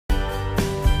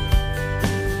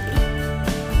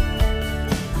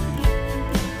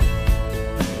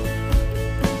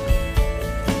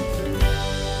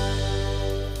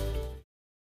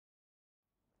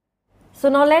So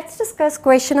now let's discuss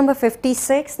question number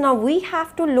 56. Now we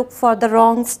have to look for the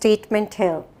wrong statement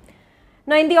here.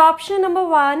 Now in the option number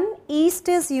 1, yeast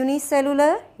is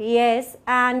unicellular, yes,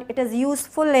 and it is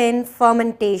useful in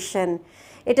fermentation.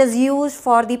 It is used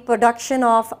for the production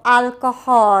of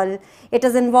alcohol. It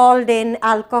is involved in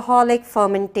alcoholic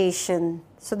fermentation.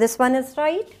 So this one is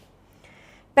right.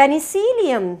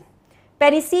 Penicillium.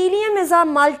 Penicillium is a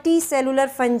multicellular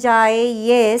fungi.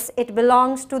 Yes, it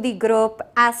belongs to the group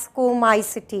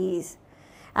Ascomycetes.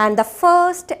 And the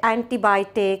first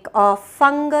antibiotic of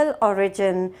fungal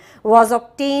origin was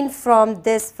obtained from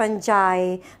this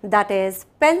fungi, that is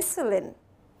penicillin.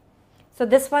 So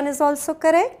this one is also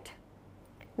correct.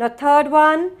 Now third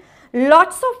one,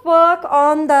 lots of work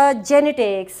on the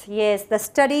genetics. Yes, the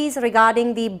studies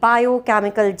regarding the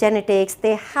biochemical genetics,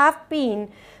 they have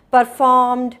been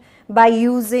performed by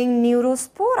using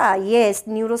Neurospora. Yes,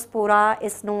 Neurospora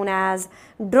is known as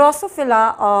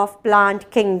Drosophila of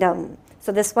plant kingdom.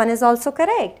 So this one is also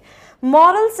correct.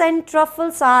 Morels and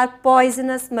truffles are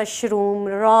poisonous mushroom.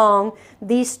 Wrong.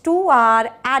 These two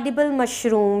are edible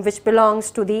mushroom which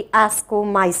belongs to the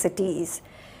Ascomycetes.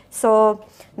 So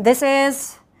this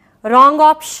is wrong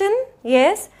option.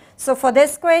 Yes. So for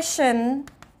this question,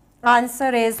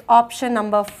 answer is option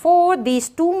number 4. These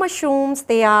two mushrooms,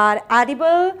 they are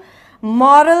edible.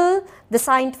 Morel, the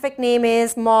scientific name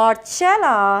is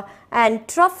Morchella, and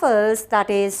truffles, that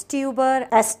is Tuber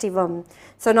aestivum.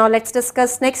 So now let's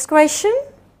discuss next question.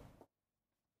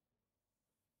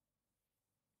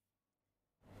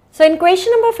 So in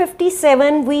question number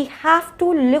 57, we have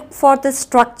to look for the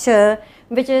structure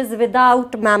which is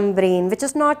without membrane, which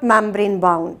is not membrane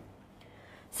bound.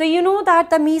 So you know that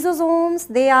the mesosomes,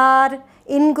 they are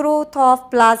ingrowth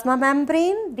of plasma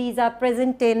membrane. These are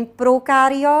present in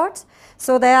prokaryotes.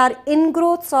 So they are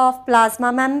ingrowths of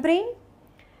plasma membrane.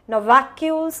 Now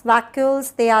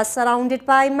vacuoles, they are surrounded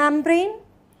by membrane.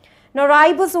 Now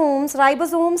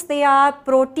ribosomes, they are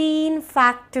protein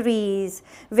factories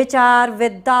which are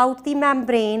without the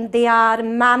membrane. They are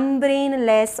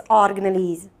membraneless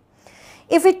organelles.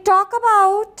 If we talk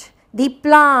about the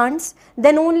plants,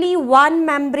 then only one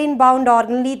membrane bound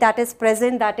organelle that is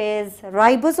present, that is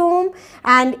ribosome.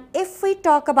 And if we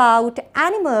talk about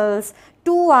animals,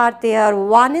 two are there.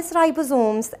 One is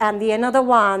ribosomes and the another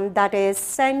one, that is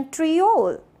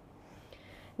centriole.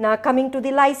 Now coming to the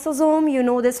lysosome, you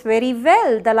know this very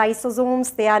well. The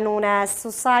lysosomes, they are known as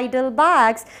suicidal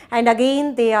bags, and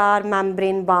again they are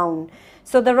membrane bound.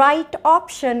 So the right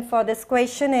option for this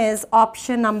question is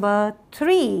option number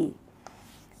 3.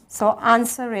 So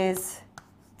answer is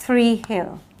 3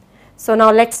 here. So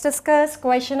now let's discuss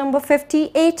question number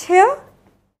 58 here.